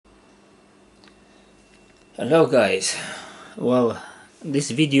Hello guys. Well,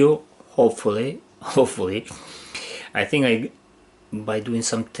 this video hopefully I think I by doing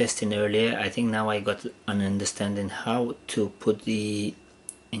some testing earlier, I think now I got an understanding how to put the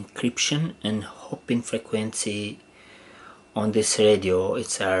encryption and hopping frequency on this radio.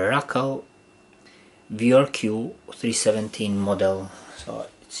 It's a Racal VRQ-317 model. So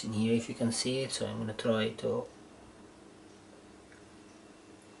it's in here if you can see it. So I'm gonna try to.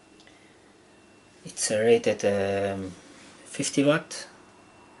 It's rated 50 watt.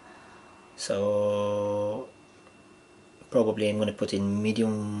 So probably I'm gonna put in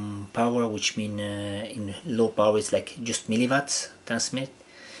medium power, which mean in low power it's like just milliwatts transmit.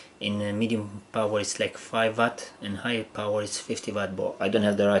 In medium power it's like 5 watt, and high power is 50 watt, but I don't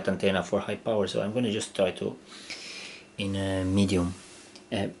have the right antenna for high power, so I'm gonna just try to in medium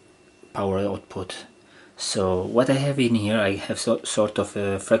power output. So what I have in here, I have sort of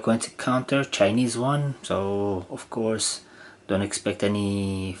a frequency counter, Chinese one, so of course don't expect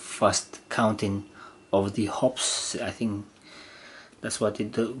any fast counting of the hops. I think that's what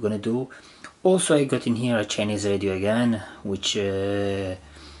it's gonna do. Also I got in here a Chinese radio again, which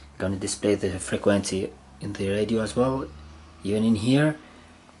gonna display the frequency in the radio as well. Even in here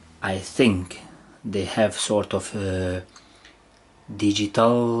I think they have sort of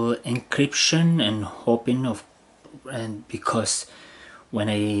digital encryption and hopping of, and because when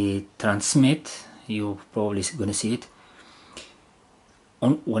I transmit, you probably gonna see it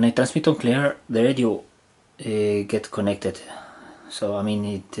when I transmit on clear, the radio get connected, so I mean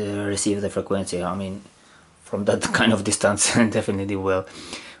it receive the frequency, I mean from that kind of distance definitely will.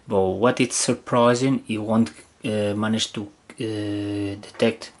 But what it's surprising, it won't manage to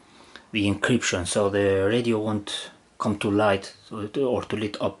detect the encryption, so the radio won't come to light or to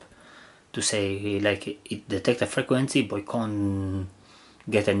lit up to say like it detect a frequency but it can't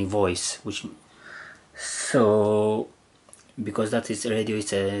get any voice, which so because that is radio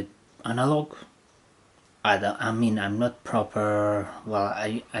is a analog. I mean I'm not proper, well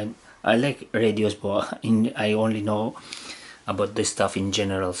I like radios, but I only know about this stuff in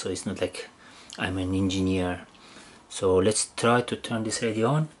general, so it's not like I'm an engineer. So let's try to turn this radio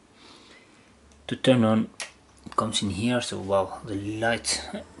on. To turn on, it comes in here, so wow, the light,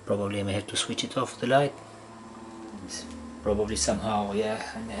 probably I may have to switch it off, the light. It's probably somehow, yeah,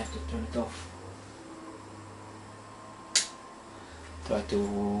 I may have to turn it off. Try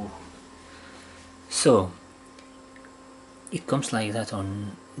to, so it comes like that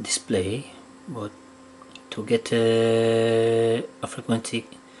on display, but to get a frequency,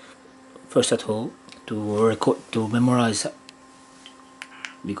 first of all, to record, to memorize,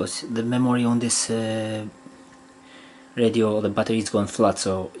 because the memory on this radio, the battery is going flat,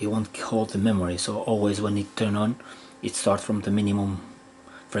 so it won't hold the memory. So always when it turn on, it starts from the minimum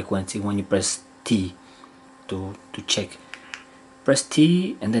frequency. When you press T to check, press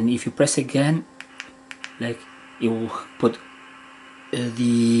T, and then if you press again, like it will put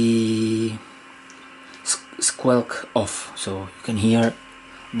the squelch off, so you can hear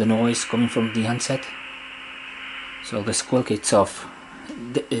the noise coming from the handset. So the squelch itself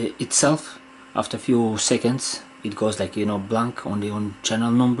after a few seconds it goes like, you know, blank only on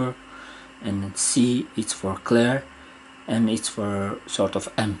channel number, and C it's for clear, M it's for sort of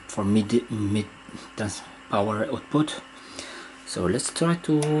M for mid power output. So let's try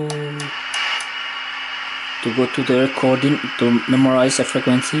to go to the recording to memorize a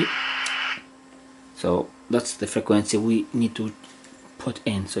frequency. So that's the frequency we need to put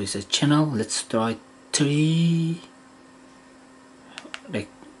in. So it's a channel. Let's try 3, like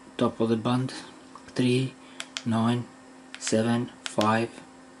top of the band, 39750,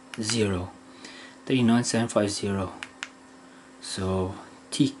 39750. So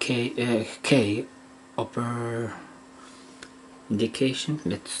TK K upper indication.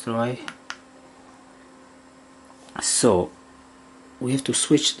 Let's try. So we have to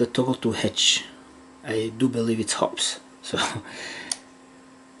switch the toggle to H. I do believe it's hops. So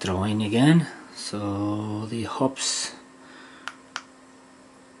trying again. So the hops,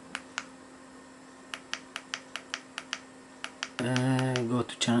 go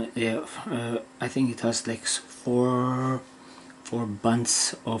to channel, yeah, I think it has like four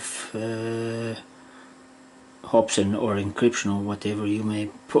bands of hops and or encryption or whatever you may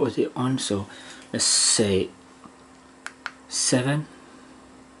put it on. So let's say 7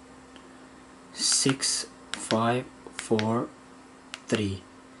 6 5 4 3.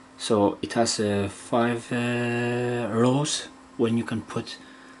 So it has 5 rows when you can put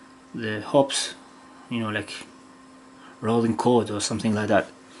the hops, you know, like rolling code or something like that.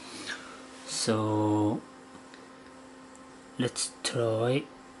 So let's try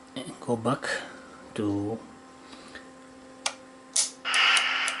and go back to.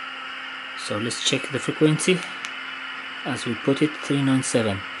 So let's check the frequency as we put it,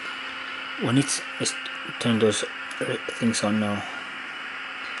 397. When it's, let's turn those things on now.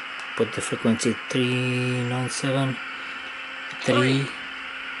 Put the frequency 397,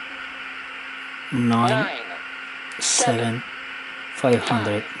 397,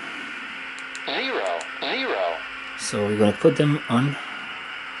 500. 0, 0. So we're gonna put them on.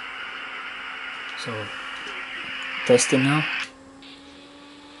 So testing now.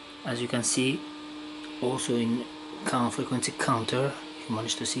 As you can see, also in frequency counter, if you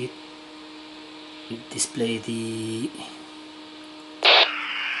manage to see it, it display the.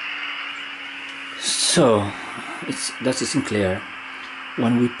 So that isn't clear.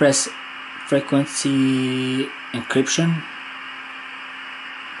 When we press frequency encryption,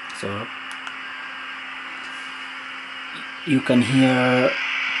 so you can hear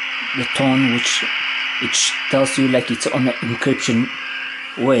the tone which tells you like it's on an encryption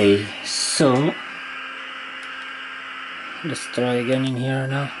way. So let's try again in here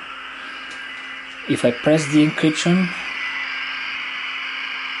now. If I press the encryption,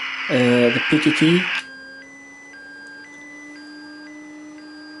 the PTT,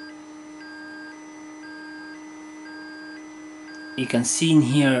 you can see in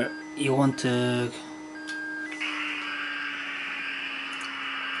here you want to.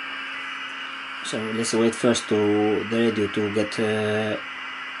 So let's wait first to the radio to get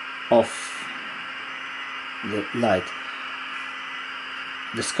off the light.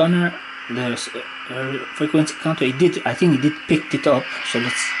 The scanner, the frequency counter, I think it did picked it up. So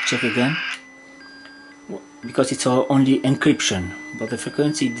let's check again, because it's only encryption, but the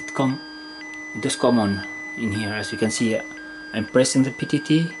frequency does come on in here. As you can see, I'm pressing the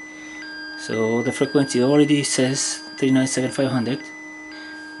PTT, so the frequency already says 397,500,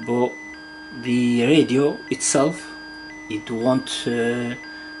 but the radio itself, it won't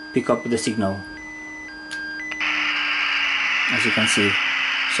pick up the signal, as you can see.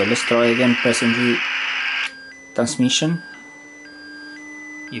 So let's try again pressing the transmission.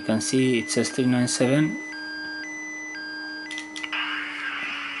 You can see it says 397.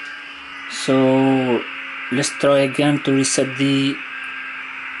 So let's try again to reset the.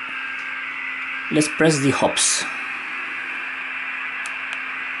 Let's press the hops.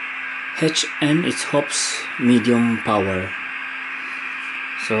 HN is hops medium power.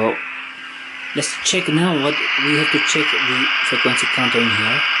 So let's check now what we have to check the frequency counter in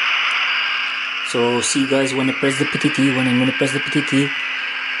here. So see guys, when I press the PTT, when I'm going to press the PTT,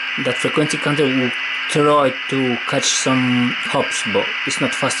 that frequency counter will try to catch some hops, but it's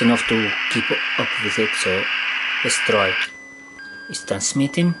not fast enough to keep up with it. So let's try. It's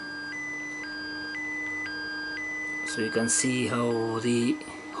transmitting. So you can see how the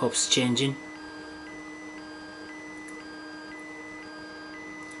hops changing.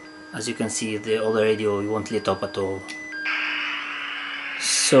 As you can see, the other radio won't lit up at all.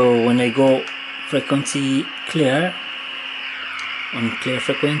 So when I go frequency clear, on clear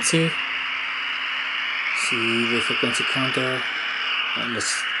frequency, see the frequency counter,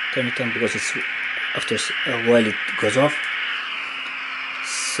 let's turn it on because it's after a while it goes off.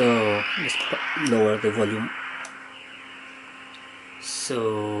 So let's lower the volume.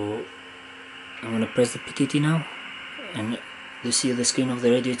 So I'm gonna press the PTT now, and you see the screen of the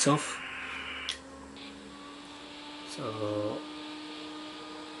radio, it's off. So,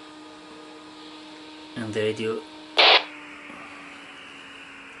 and the radio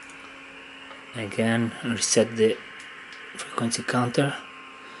again, reset the frequency counter,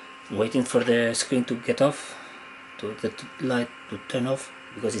 waiting for the screen to get off, to the light to turn off,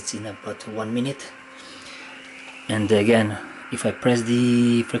 because it's in about 1 minute. And again, if I press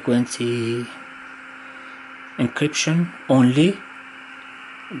the frequency encryption only,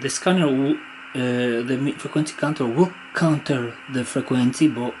 the scanner will, the frequency counter will counter the frequency,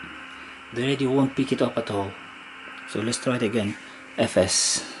 but the radio won't pick it up at all. So let's try it again.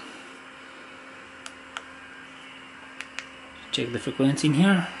 FS. Check the frequency in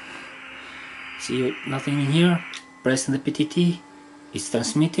here. See nothing in here. Pressing the PTT, it's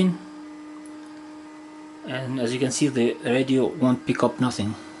transmitting, and as you can see, the radio won't pick up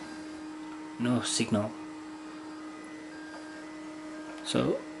nothing, no signal. So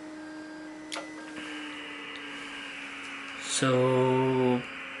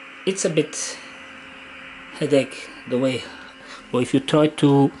it's a bit headache the way, but if you try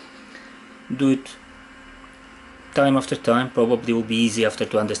to do it time after time, probably will be easy after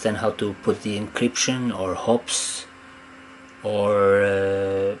to understand how to put the encryption or hops,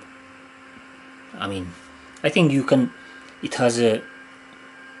 or I mean, I think you can, it has a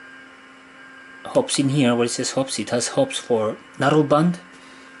hops in here, where it says hops, it has hops for narrowband,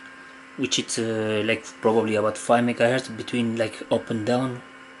 which it's like probably about 5 megahertz between like up and down,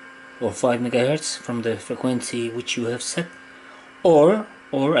 or 5 megahertz from the frequency which you have set, or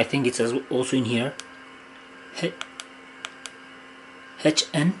I think it's also in here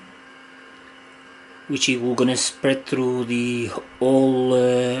HN, which we're gonna spread through the whole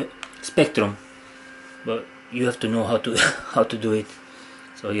spectrum, but you have to know how to how to do it,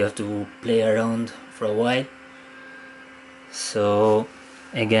 so you have to play around for a while. So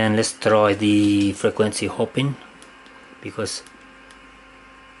again, let's try the frequency hopping, because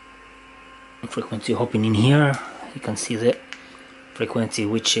frequency hopping in here you can see the frequency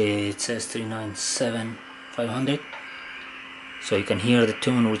which it says 397,500, so you can hear the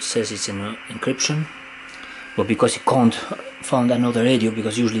tone which says it's in encryption, but because you can't find another radio,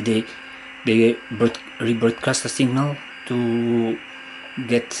 because usually they rebroadcast a signal to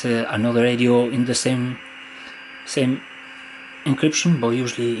get another radio in the same encryption, but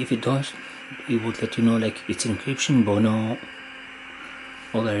usually if it does, it would let you know like it's encryption but no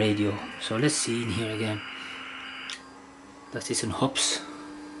other radio. So let's see in here again, that is in hops.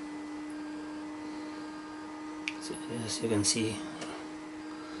 So as you can see,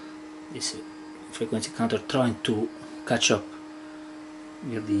 this frequency counter trying to catch up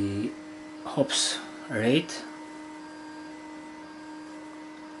with the hops rate.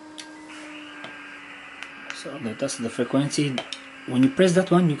 So that's the frequency. When you press that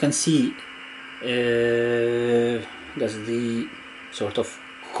one, you can see that's the sort of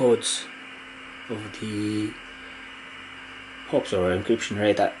codes of the hops or encryption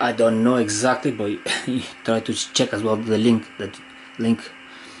rate. I don't know exactly, but you try to check as well the link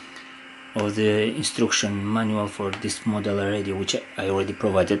of the instruction manual for this modular radio, which I already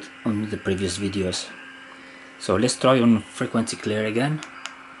provided on the previous videos. So let's try on frequency clear again.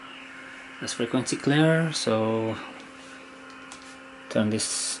 That's frequency clear, so turn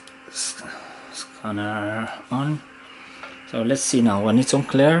this scanner on. So let's see now, when it's on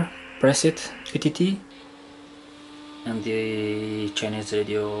clear, press it, PTT, and the Chinese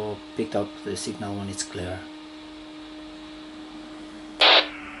radio picked up the signal when it's clear.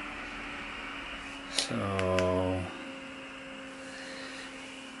 So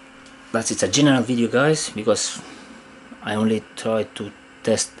it's a general video, guys, because I only try to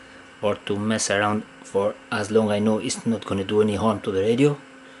test or to mess around for as long I know it's not going to do any harm to the radio.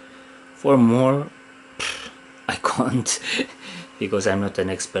 For more, I can't because I'm not an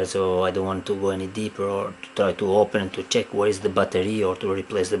expert, so I don't want to go any deeper or to try to open to check where is the battery or to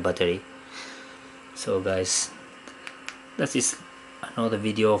replace the battery. So guys, that is another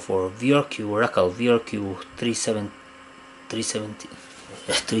video for VRQ Racal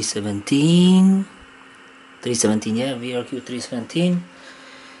VRQ-317, yeah, VRQ-317,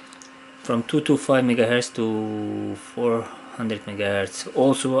 from 225 megahertz to 400 megahertz.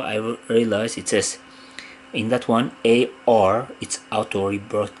 Also, I realized it says in that one AR, it's auto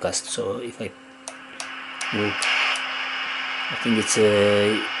rebroadcast. So if I move, I think it's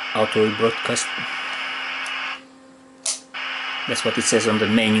auto rebroadcast. That's what it says on the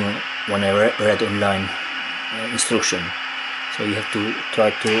menu when I read online instruction. So you have to try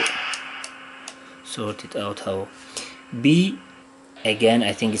to sort it out how. B, again,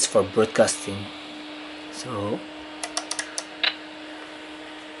 I think it's for broadcasting. So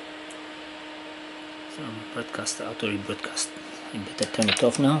broadcast, auto rebroadcast. I better turn it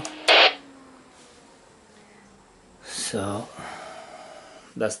off now. So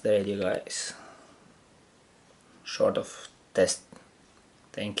that's the radio, guys. Short of test.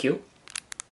 Thank you.